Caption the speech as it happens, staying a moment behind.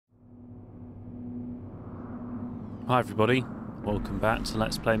Hi everybody, welcome back to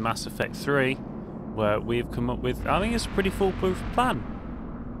Let's Play Mass Effect 3, where we've come up with, I think it's a pretty foolproof plan.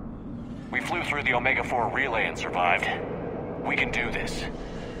 We flew through the Omega-4 relay and survived. We can do this.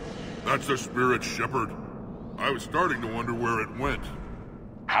 That's the spirit, Shepard. I was starting to wonder where it went.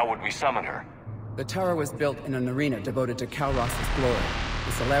 How would we summon her? The tower was built in an arena devoted to Kalros's glory.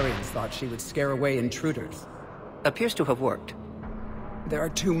 The Solarians thought she would scare away intruders. Appears to have worked. There are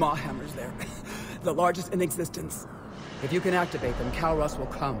 2 Maw hammers there, the largest in existence. If you can activate them, Kalros will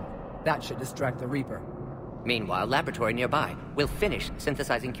come. That should distract the Reaper. Meanwhile, laboratory nearby. We'll finish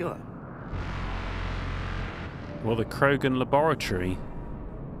synthesizing cure. Well, the Krogan laboratory.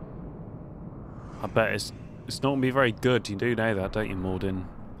 I bet it's not going to be very good. You do know that, don't you, Melllin?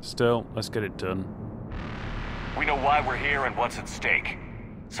 Still, let's get it done. We know why we're here and what's at stake.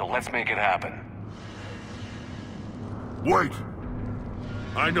 So let's make it happen. Wait!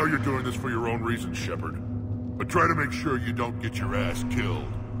 I know you're doing this for your own reasons, Shepard. But try to make sure you don't get your ass killed.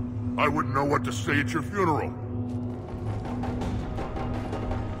 I wouldn't know what to say at your funeral.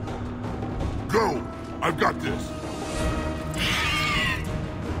 Go! I've got this!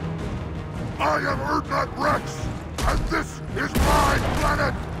 I am Urdnot Rex, and this is my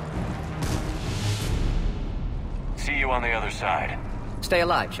planet! See you on the other side. Stay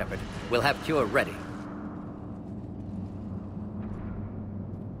alive, Shepard. We'll have cure ready.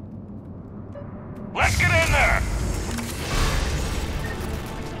 Let's get in there!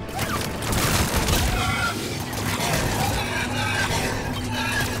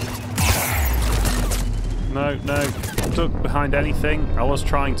 No, duck behind anything. I was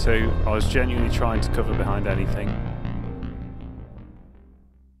trying to. I was genuinely trying to cover behind anything.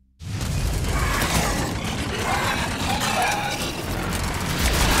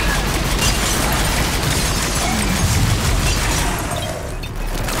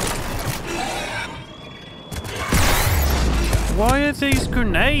 Why are these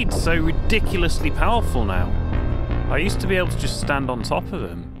grenades so ridiculously powerful now? I used to be able to just stand on top of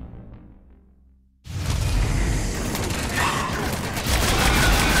them.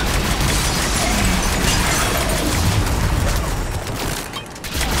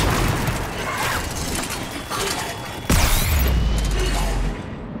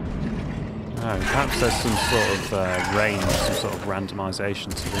 Oh, perhaps there's some sort of range, some sort of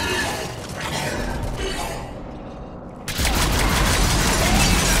randomization to them.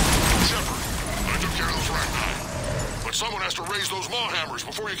 Someone has to raise those Maw hammers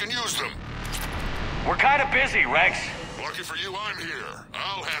before you can use them. We're kind of busy, Rex. Lucky for you, I'm here.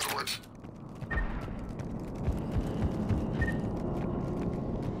 I'll handle it.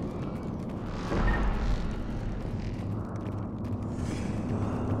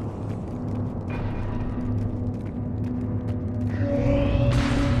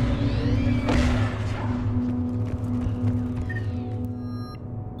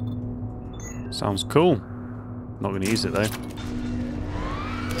 Sounds cool. Not going to use it though.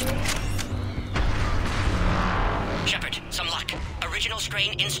 Shepard, some luck. Original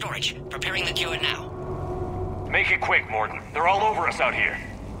strain in storage. Preparing the cure now. Make it quick, Mordin. They're all over us out here.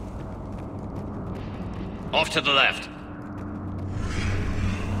 Off to the left.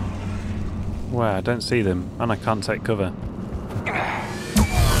 Where? I don't see them, and I can't take cover.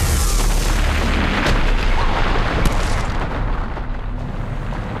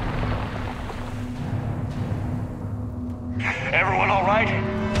 Everyone all right?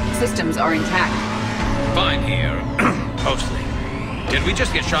 Systems are intact. Fine here. Mostly. Did we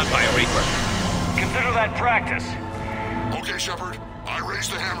just get shot by a Reaper? Consider that practice. Okay, Shepard. I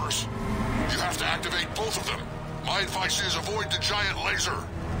raised the hammers. You have to activate both of them. My advice is avoid the giant laser.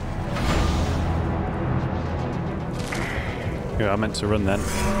 Yeah, I meant to run then.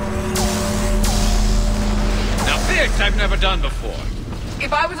 Now this I've never done before.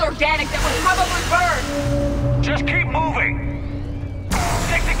 If I was organic, that would probably burn. Just keep moving.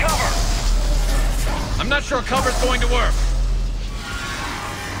 Stick to cover. I'm not sure cover's going to work.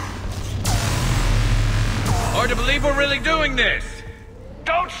 Hard to believe we're really doing this.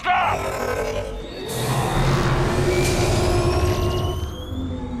 Don't stop!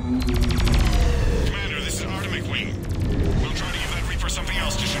 Commander, this is Artemic Wing. We'll try to give that Reaper something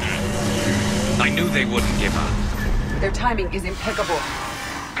else to shoot at. I knew they wouldn't give up. Their timing is impeccable.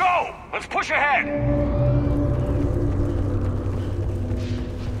 Go! Let's push ahead!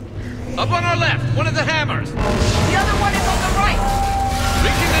 Up on our left, one of the hammers. The other one is on the right.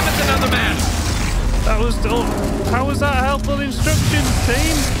 Reaching them is another man. That was still. How was that helpful instructions,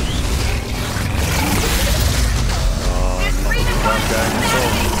 team? Oh, This green is not going at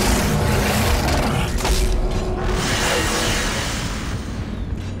all.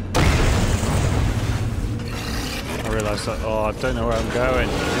 I realised that. Oh, I don't know where I'm going.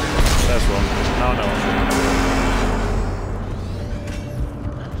 There's one. No, no.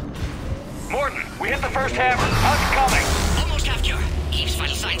 Morton, we hit the first hammer. How's it coming? Almost half cure. Eve's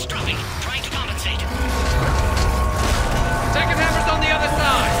vital signs dropping. Trying to compensate. Second hammer's on the other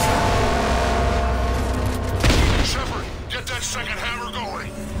side. Shepard, get that second hammer going.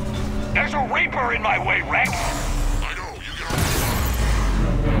 There's a Reaper in my way, Rex. I know, you get on.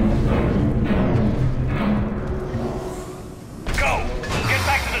 Go! Get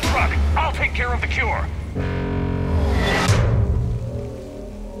back to the truck. I'll take care of the cure.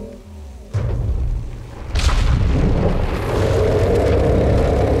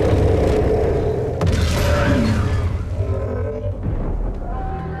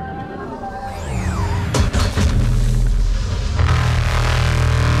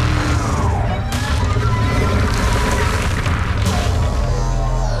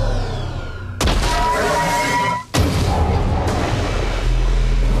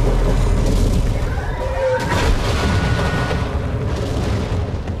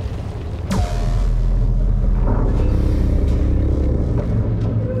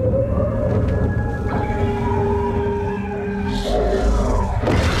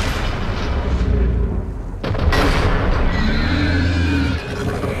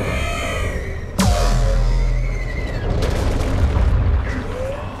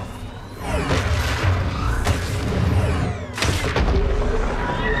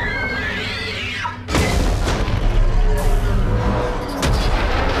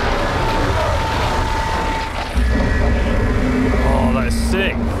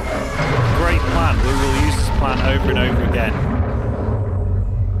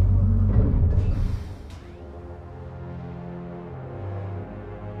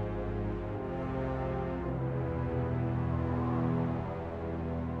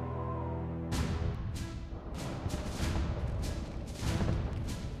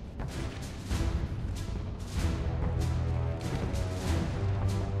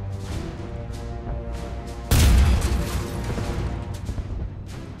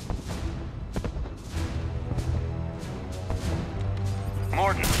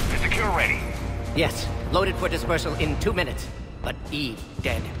 Morton, is the cure ready? Yes, loaded for dispersal in 2 minutes. But Eve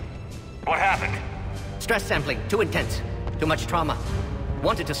dead. What happened? Stress sampling, too intense. Too much trauma.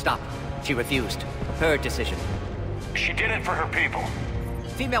 Wanted to stop. She refused. Her decision. She did it for her people.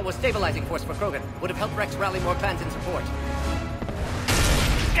 Female was stabilizing force for Krogan. Would have helped Rex rally more clans in support.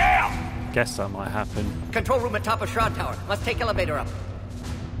 Damn! Guess that might happen. Control room at top of Shroud Tower. Must take elevator up.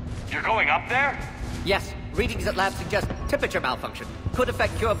 You're going up there? Yes. Readings at lab suggest temperature malfunction. Could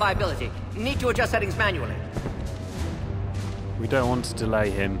affect cure viability. Need to adjust settings manually. We don't want to delay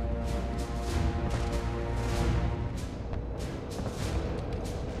him.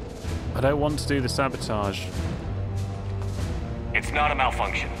 I don't want to do the sabotage. It's not a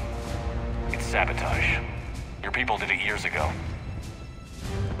malfunction. It's sabotage. Your people did it years ago.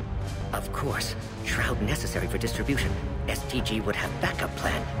 Of course. Shroud necessary for distribution. STG would have backup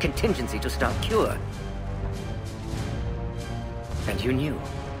plan. Contingency to start cure. And you knew.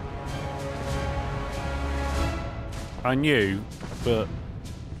 I knew, but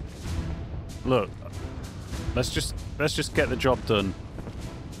look, let's just get the job done.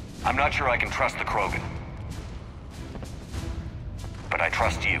 I'm not sure I can trust the Krogan. But I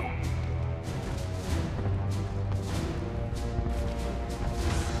trust you.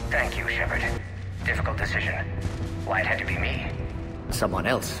 Thank you, Shepard. Difficult decision. Why it had to be me? Someone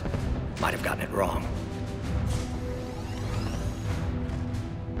else might have gotten it wrong.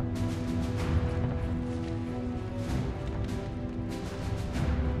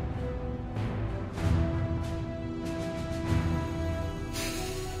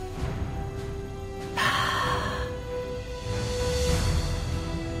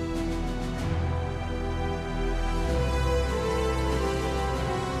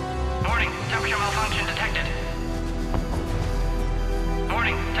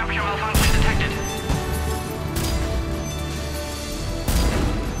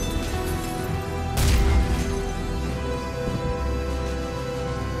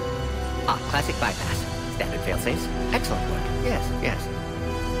 Classic bypass. Standard failsafes. Excellent work. Yes, yes.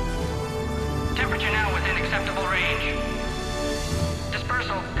 Temperature now within acceptable range.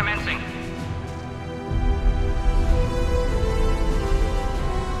 Dispersal commencing.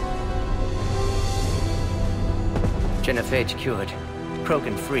 Genophage cured.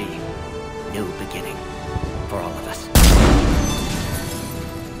 Krogan free. New beginning. For all of us.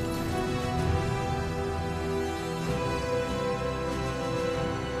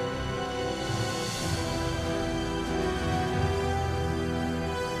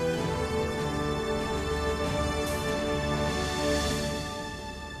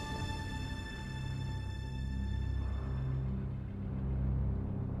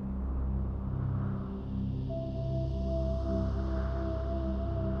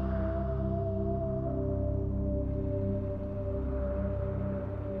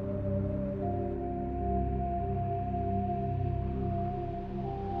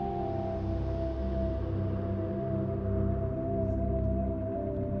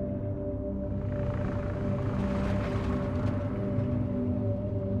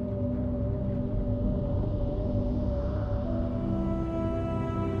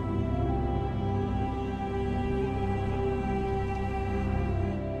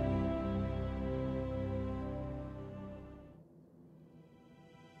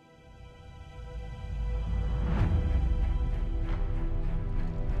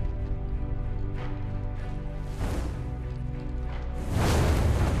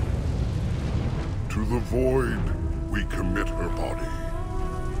 To the void, we commit her body.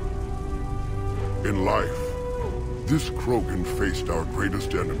 In life, this Krogan faced our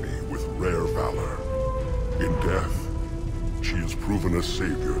greatest enemy with rare valor. In death, she has proven a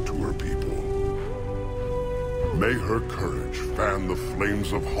savior to her people. May her courage fan the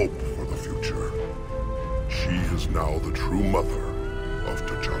flames of hope for the future. She is now the true mother of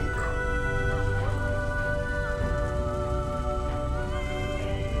Tachanka.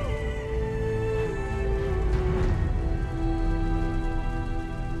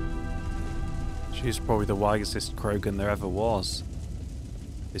 She's probably the wisest Krogan there ever was.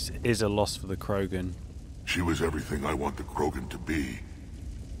 This is a loss for the Krogan. She was everything I want the Krogan to be.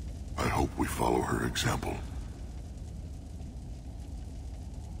 I hope we follow her example.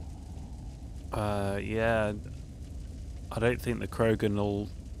 Yeah. I don't think the Krogan will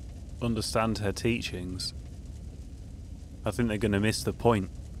understand her teachings. I think they're going to miss the point.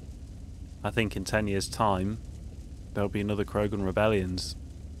 I think in 10 years' time, there'll be another Krogan rebellions.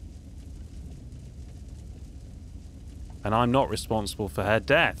 And I'm not responsible for her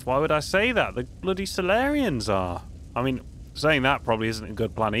death. Why would I say that? The bloody Solarians are. I mean, saying that probably isn't a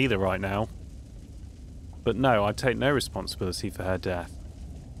good plan either right now. But no, I take no responsibility for her death.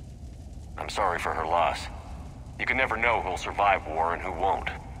 I'm sorry for her loss. You can never know who'll survive war and who won't.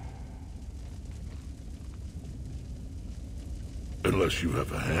 Unless you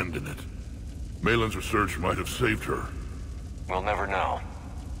have a hand in it. Mellin's research might have saved her. We'll never know.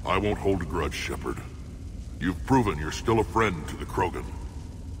 I won't hold a grudge, Shepard. You've proven you're still a friend to the Krogan.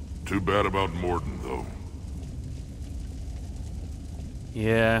 Too bad about Morden, though.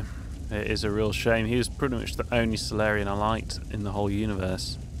 Yeah, it is a real shame. He was pretty much the only Solarian I liked in the whole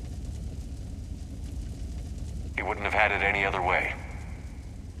universe. He wouldn't have had it any other way.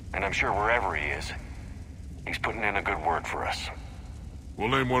 And I'm sure wherever he is, he's putting in a good word for us. We'll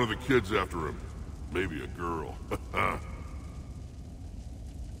name one of the kids after him. Maybe a girl.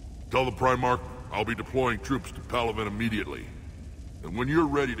 Tell the Primarch I'll be deploying troops to Palaven immediately. And when you're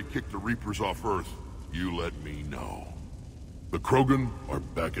ready to kick the Reapers off Earth, you let me know. The Krogan are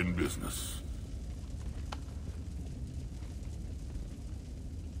back in business.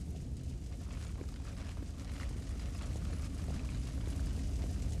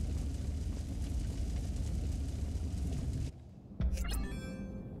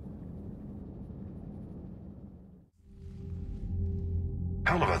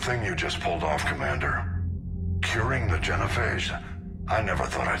 Hell of a thing you just pulled off, Commander. Curing the Genophage? I never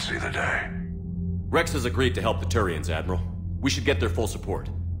thought I'd see the day. Rex has agreed to help the Turians, Admiral. We should get their full support.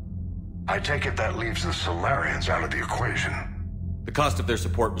 I take it that leaves the Solarians out of the equation. The cost of their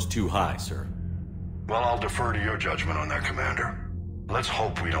support was too high, sir. Well, I'll defer to your judgment on that, Commander. Let's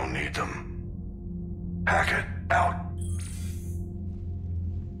hope we don't need them. Hackett, out.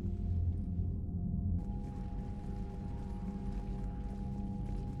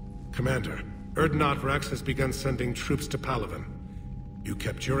 Commander, Urdnot Rex has begun sending troops to Palaven. You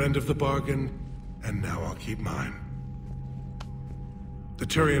kept your end of the bargain, and now I'll keep mine. The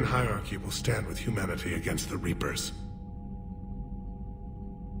Turian hierarchy will stand with humanity against the Reapers.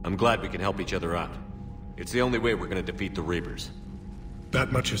 I'm glad we can help each other out. It's the only way we're gonna defeat the Reapers.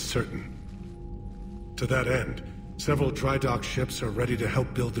 That much is certain. To that end, several dry dock ships are ready to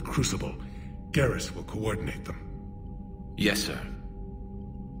help build the Crucible. Garrus will coordinate them. Yes, sir.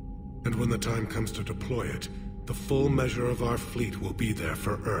 And when the time comes to deploy it, the full measure of our fleet will be there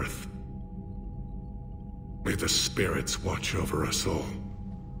for Earth. May the spirits watch over us all.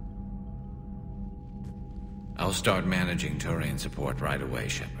 I'll start managing Turian support right away,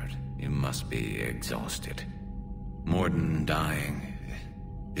 Shepard. You must be exhausted. Morden dying,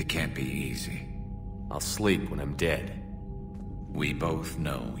 it can't be easy. I'll sleep when I'm dead. We both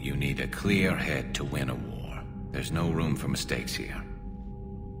know you need a clear head to win a war. There's no room for mistakes here.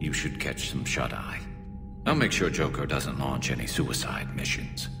 You should catch some shut-eye. I'll make sure Joker doesn't launch any suicide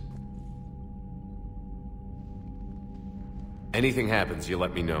missions. Anything happens, you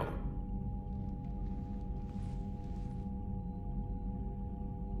let me know.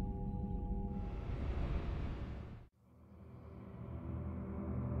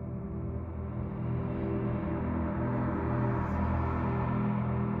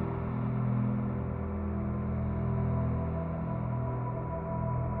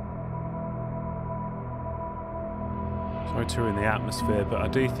 Sorry to ruin the atmosphere, but I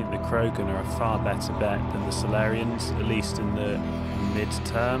do think the Krogan are a far better bet than the Solarians, at least in the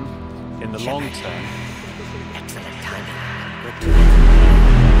mid-term. In the long term... Excellent timing.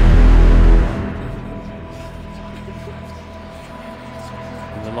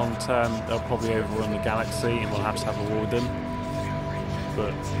 In the long term, they'll probably overrun the galaxy and we'll have to have a war with them.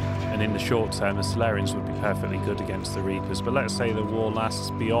 and in the short term, the Solarians would be perfectly good against the Reapers. But let's say the war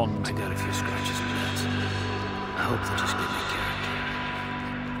lasts beyond. I got a few scratches and bits. I hope they just give me character.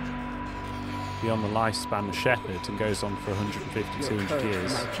 Beyond the lifespan of Shepard and goes on for 150, 200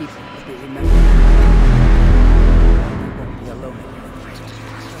 years. My people will be remembered. You won't be alone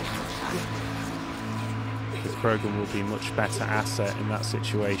The Krogan will be a much better asset in that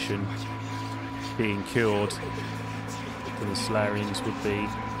situation, being cured, than the Solarians would be,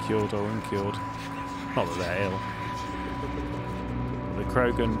 cured or uncured. Not that they're ill. The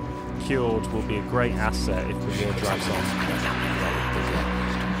Krogan cured will be a great asset if the war drags on.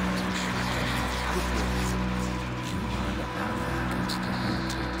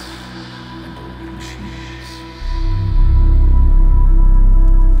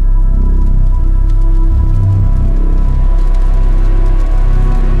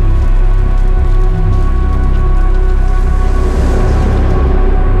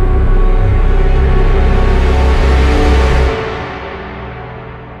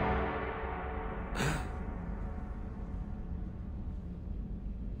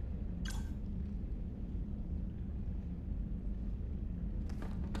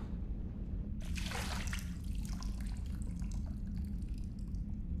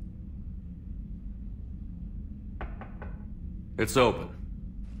 It's open.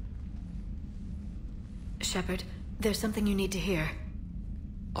 Shepard, there's something you need to hear.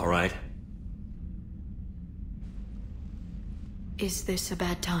 All right. Is this a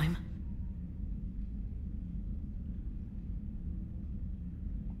bad time?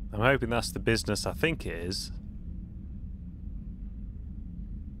 I'm hoping that's the business I think it is.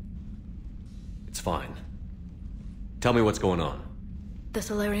 It's fine. Tell me what's going on. The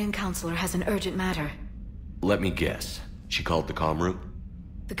Solarian Counselor has an urgent matter. Let me guess. She called the comm room?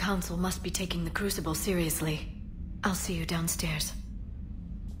 The Council must be taking the Crucible seriously. I'll see you downstairs.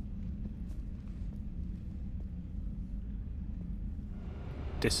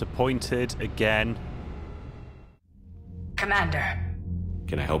 Disappointed again. Commander.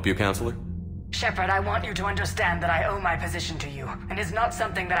 Can I help you, Counselor? Shepard, I want you to understand that I owe my position to you, and it's not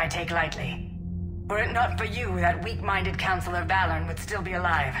something that I take lightly. Were it not for you, that weak-minded Counselor Valorn would still be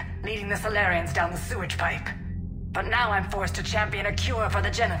alive, leading the Solarians down the sewage pipe. But now I'm forced to champion a cure for the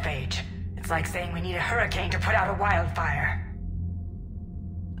genophage. It's like saying we need a hurricane to put out a wildfire.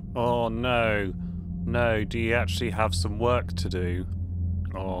 Oh no. No, do you actually have some work to do?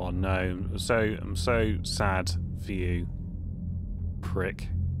 Oh no. I'm so sad for you. Prick.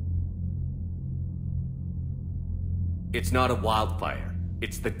 It's not a wildfire.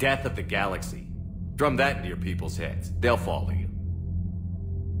 It's the death of the galaxy. Drum that into your people's heads. They'll follow you.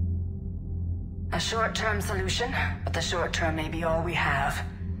 A short-term solution, but the short term may be all we have.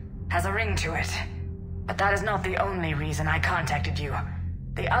 Has a ring to it. But that is not the only reason I contacted you.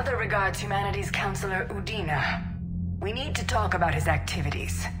 The other regards humanity's Counselor Udina. We need to talk about his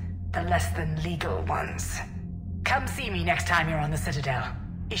activities. The less than legal ones. Come see me next time you're on the Citadel.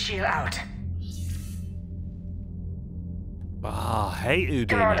 Ishil out. Ah, I hate Udina.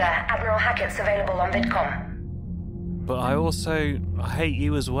 Commander, Admiral Hackett's available on VidCom. But I hate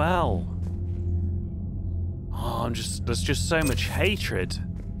you as well. Oh, there's just so much hatred.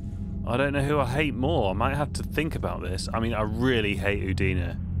 I don't know who I hate more. I might have to think about this. I mean, I really hate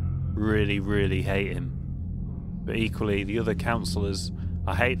Udina. Really, really hate him. But equally, the other counselors,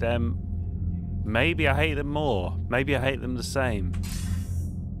 I hate them. Maybe I hate them more. Maybe I hate them the same.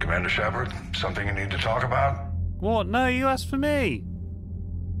 Commander Shepard, something you need to talk about? What? No, you asked for me.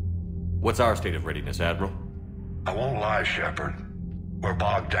 What's our state of readiness, Admiral? I won't lie, Shepard. We're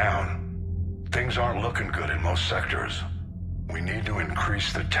bogged down. Things aren't looking good in most sectors. We need to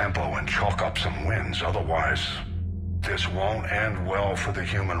increase the tempo and chalk up some wins, otherwise, this won't end well for the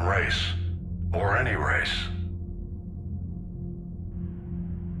human race. Or any race.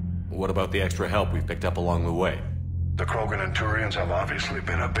 What about the extra help we've picked up along the way? The Krogan and Turians have obviously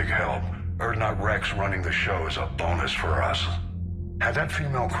been a big help. Urdnot Rex running the show is a bonus for us. Had that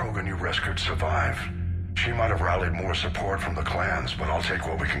female Krogan you rescued survived, she might have rallied more support from the clans, but I'll take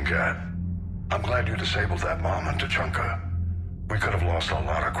what we can get. I'm glad you disabled that bomb on Tuchanka. We could have lost a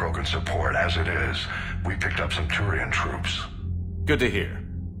lot of Krogan support. As it is, we picked up some Turian troops. Good to hear.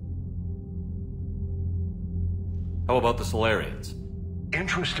 How about the Solarians?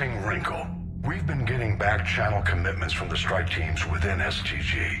 Interesting wrinkle. We've been getting back channel commitments from the strike teams within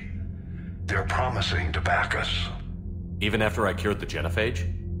STG. They're promising to back us. Even after I cured the genophage?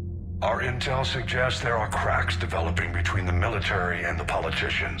 Our intel suggests there are cracks developing between the military and the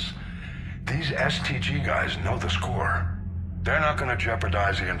politicians. These STG guys know the score. They're not going to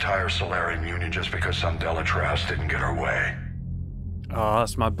jeopardize the entire Solarian Union just because some Delatras didn't get our way. Oh,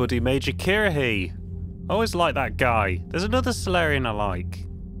 that's my buddy Major Kirahi. I always like that guy. There's another Solarian I like.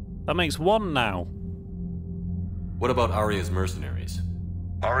 That makes one now. What about Arya's mercenaries?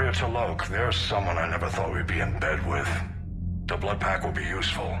 Arya T'Lok, there's someone I never thought we'd be in bed with. The Blood Pack will be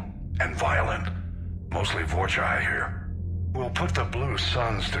useful. And violent. Mostly Vorcha, I hear. We'll put the Blue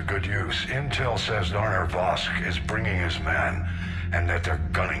Suns to good use. Intel says Darner Vosk is bringing his men, and that they're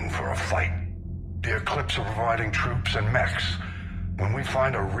gunning for a fight. The Eclipse are providing troops and mechs. When we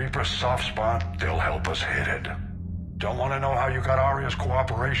find a Reaper soft spot, they'll help us hit it. Don't want to know how you got Arya's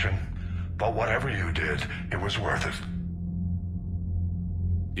cooperation, but whatever you did, it was worth it.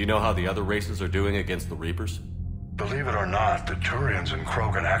 Do you know how the other races are doing against the Reapers? Believe it or not, the Turians and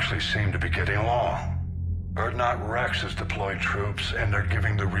Krogan actually seem to be getting along. Urdnot Rex has deployed troops, and they're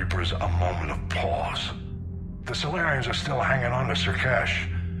giving the Reapers a moment of pause. The Solarians are still hanging on to Surkesh,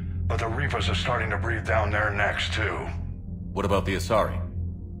 but the Reapers are starting to breathe down their necks too. What about the Asari?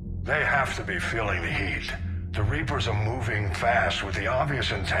 They have to be feeling the heat. The Reapers are moving fast with the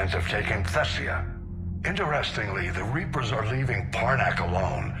obvious intent of taking Thessia. Interestingly, the Reapers are leaving Parnak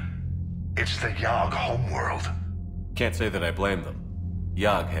alone. It's the Yogg homeworld. Can't say that I blame them.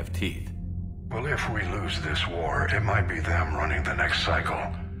 Yogg have teeth. Well, if we lose this war, it might be them running the next cycle.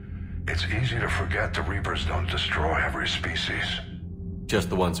 It's easy to forget the Reapers don't destroy every species. Just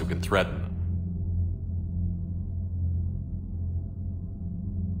the ones who can threaten them.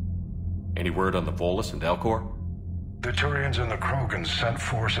 Any word on the Volus and Elcor? The Turians and the Krogans sent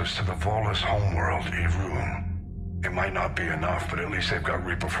forces to the Volus homeworld, Irun. It might not be enough, but at least they've got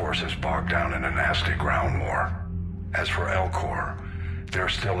Reaper forces bogged down in a nasty ground war. As for Elcor, they're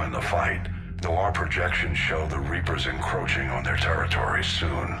still in the fight, though our projections show the Reapers encroaching on their territory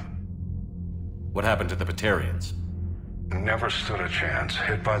soon. What happened to the Batarians? Never stood a chance,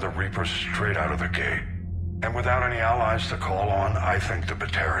 hit by the Reapers straight out of the gate. And without any allies to call on, I think the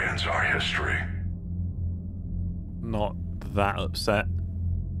Batarians are history. Not that upset.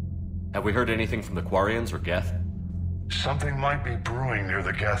 Have we heard anything from the Quarians or Geth? Something might be brewing near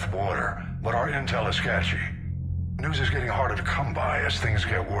the Geth border, but our intel is sketchy. News is getting harder to come by as things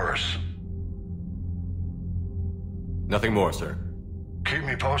get worse. Nothing more, sir. Keep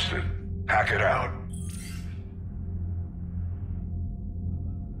me posted. Hack it out.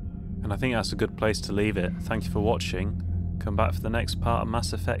 And I think that's a good place to leave it. Thank you for watching. Come back for the next part of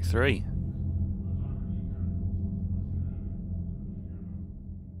Mass Effect 3.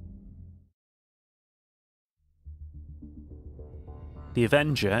 The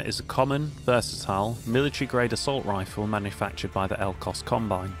Avenger is a common, versatile, military-grade assault rifle manufactured by the Elcos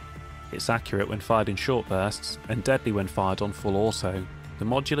Combine. It's accurate when fired in short bursts, and deadly when fired on full auto. The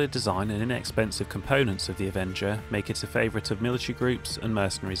modular design and inexpensive components of the Avenger make it a favourite of military groups and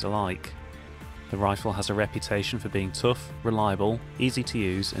mercenaries alike. The rifle has a reputation for being tough, reliable, easy to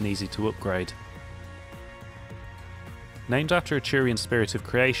use and easy to upgrade. Named after a Turian spirit of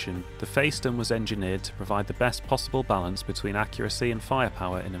creation, the Phaeston was engineered to provide the best possible balance between accuracy and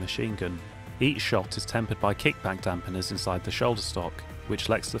firepower in a machine gun. Each shot is tempered by kickback dampeners inside the shoulder stock, which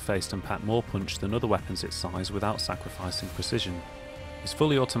lets the Phaeston pack more punch than other weapons its size without sacrificing precision. Its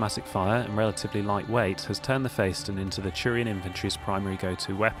fully automatic fire and relatively light weight has turned the Phaeston into the Turian infantry's primary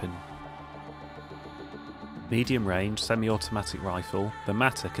go-to weapon. Medium-range, semi-automatic rifle, the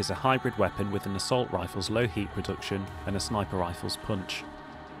Matic is a hybrid weapon with an assault rifle's low heat production and a sniper rifle's punch.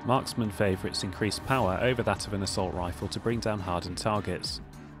 Marksman favourites increased power over that of an assault rifle to bring down hardened targets.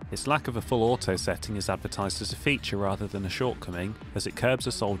 Its lack of a full auto setting is advertised as a feature rather than a shortcoming, as it curbs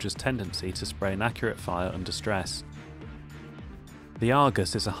a soldier's tendency to spray an accurate fire under stress. The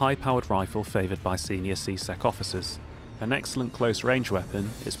Argus is a high-powered rifle favoured by senior CSEC officers. An excellent close-range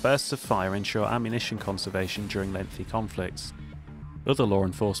weapon, its bursts of fire ensure ammunition conservation during lengthy conflicts. Other law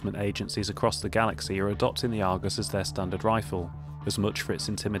enforcement agencies across the galaxy are adopting the Argus as their standard rifle, as much for its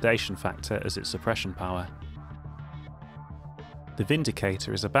intimidation factor as its suppression power. The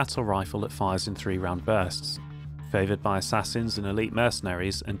Vindicator is a battle rifle that fires in 3-round bursts, favoured by assassins and elite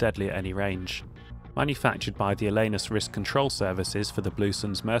mercenaries and deadly at any range. Manufactured by the Elenus Risk Control Services for the Blue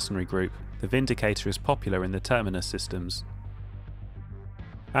Suns mercenary group, the Vindicator is popular in the Terminus systems.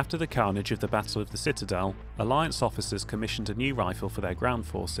 After the carnage of the Battle of the Citadel, Alliance officers commissioned a new rifle for their ground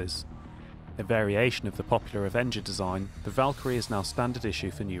forces. A variation of the popular Avenger design, the Valkyrie is now standard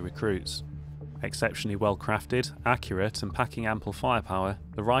issue for new recruits. Exceptionally well crafted, accurate and packing ample firepower,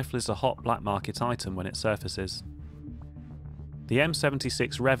 the rifle is a hot black market item when it surfaces. The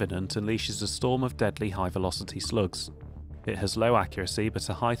M76 Revenant unleashes a storm of deadly high-velocity slugs. It has low accuracy but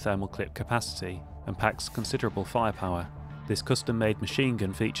a high thermal clip capacity, and packs considerable firepower. This custom-made machine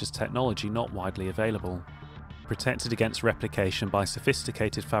gun features technology not widely available. Protected against replication by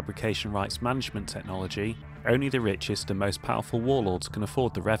sophisticated fabrication rights management technology, only the richest and most powerful warlords can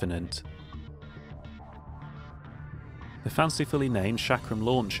afford the Revenant. The fancifully named Chakram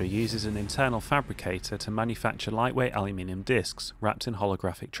launcher uses an internal fabricator to manufacture lightweight aluminium discs wrapped in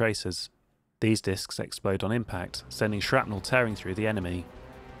holographic tracers. These discs explode on impact, sending shrapnel tearing through the enemy.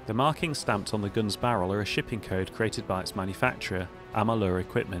 The markings stamped on the gun's barrel are a shipping code created by its manufacturer, Amalur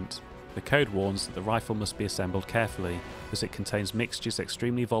Equipment. The code warns that the rifle must be assembled carefully, as it contains mixtures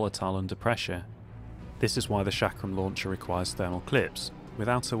extremely volatile under pressure. This is why the Chakram launcher requires thermal clips.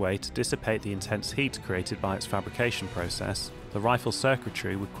 Without a way to dissipate the intense heat created by its fabrication process, the rifle's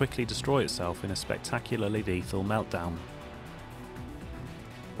circuitry would quickly destroy itself in a spectacularly lethal meltdown.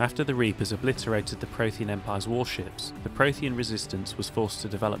 After the Reapers obliterated the Prothean Empire's warships, the Prothean resistance was forced to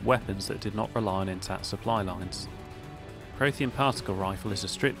develop weapons that did not rely on intact supply lines. Prothean Particle Rifle is a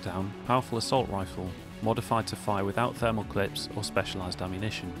stripped-down, powerful assault rifle, modified to fire without thermal clips or specialised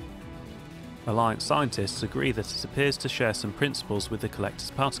ammunition. Alliance scientists agree that it appears to share some principles with the Collector's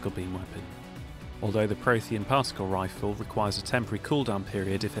particle beam weapon. Although the Prothean Particle Rifle requires a temporary cooldown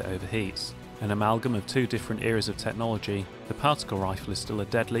period if it overheats, an amalgam of two different eras of technology, the Particle Rifle is still a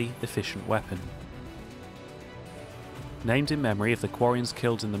deadly, efficient weapon. Named in memory of the Quarians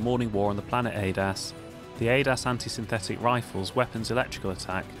killed in the Morning War on the planet ADAS, the ADAS anti-synthetic rifle's weapons electrical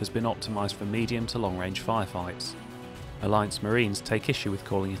attack has been optimised for medium to long-range firefights. Alliance Marines take issue with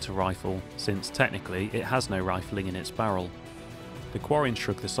calling it a rifle, since technically it has no rifling in its barrel. The Quarians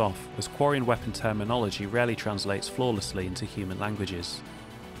shrug this off, as Quarian weapon terminology rarely translates flawlessly into human languages.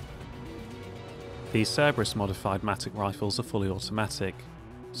 These Cerberus-modified Matic rifles are fully automatic.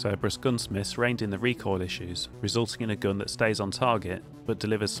 Cerberus gunsmiths reined in the recoil issues, resulting in a gun that stays on target, but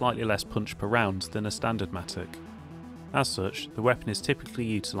delivers slightly less punch per round than a standard Matic. As such, the weapon is typically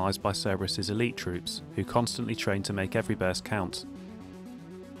utilised by Cerberus's elite troops, who constantly train to make every burst count.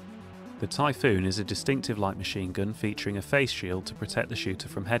 The Typhoon is a distinctive light machine gun featuring a face shield to protect the shooter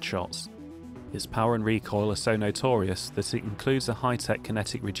from headshots. Its power and recoil are so notorious that it includes a high-tech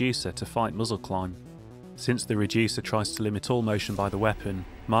kinetic reducer to fight muzzle climb. Since the reducer tries to limit all motion by the weapon,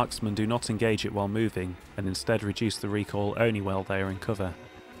 marksmen do not engage it while moving, and instead reduce the recoil only while they are in cover.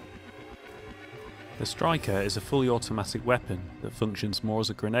 The Striker is a fully automatic weapon that functions more as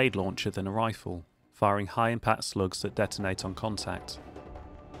a grenade launcher than a rifle, firing high-impact slugs that detonate on contact.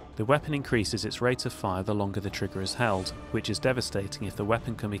 The weapon increases its rate of fire the longer the trigger is held, which is devastating if the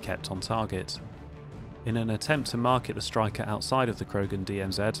weapon can be kept on target. In an attempt to market the Striker outside of the Krogan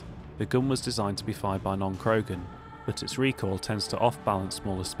DMZ, the gun was designed to be fired by non-Krogan, but its recoil tends to off-balance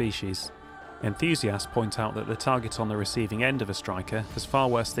smaller species. Enthusiasts point out that the target on the receiving end of a Striker has far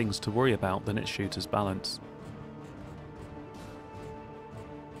worse things to worry about than its shooter's balance.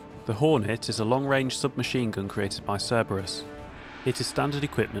 The Hornet is a long-range submachine gun created by Cerberus. It is standard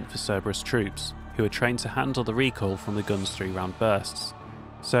equipment for Cerberus troops, who are trained to handle the recoil from the gun's 3-round bursts.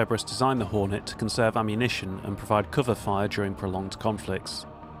 Cerberus designed the Hornet to conserve ammunition and provide cover fire during prolonged conflicts.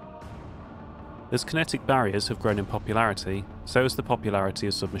 As kinetic barriers have grown in popularity, so has the popularity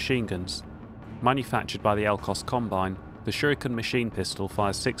of submachine guns. Manufactured by the Elkos Combine, the Shuriken machine pistol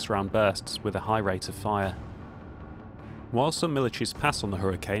fires 6-round bursts with a high rate of fire. While some militaries pass on the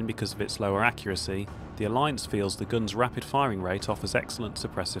Hurricane because of its lower accuracy, the Alliance feels the gun's rapid firing rate offers excellent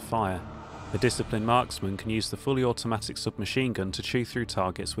suppressive fire. A disciplined marksman can use the fully automatic submachine gun to chew through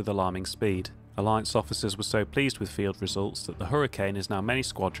targets with alarming speed. Alliance officers were so pleased with field results that the Hurricane is now many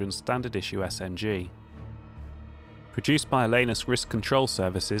squadrons' standard issue SMG. Produced by Alenus Risk Control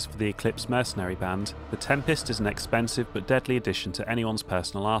Services for the Eclipse Mercenary Band, the Tempest is an expensive but deadly addition to anyone's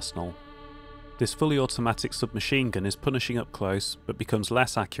personal arsenal. This fully automatic submachine gun is punishing up close, but becomes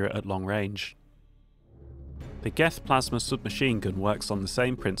less accurate at long range. The Geth Plasma submachine gun works on the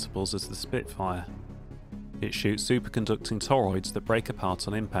same principles as the Spitfire. It shoots superconducting toroids that break apart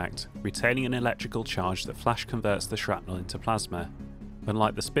on impact, retaining an electrical charge that flash converts the shrapnel into plasma.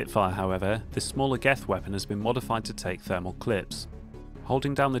 Unlike the Spitfire, however, this smaller Geth weapon has been modified to take thermal clips.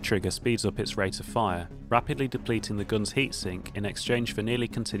 Holding down the trigger speeds up its rate of fire, rapidly depleting the gun's heatsink in exchange for nearly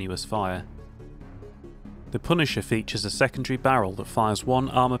continuous fire. The Punisher features a secondary barrel that fires 1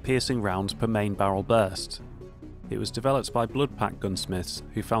 armour-piercing round per main barrel burst. It was developed by Bloodpack gunsmiths,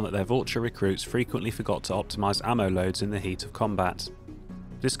 who found that their Vulture recruits frequently forgot to optimise ammo loads in the heat of combat.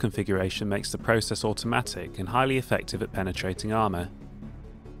 This configuration makes the process automatic and highly effective at penetrating armour,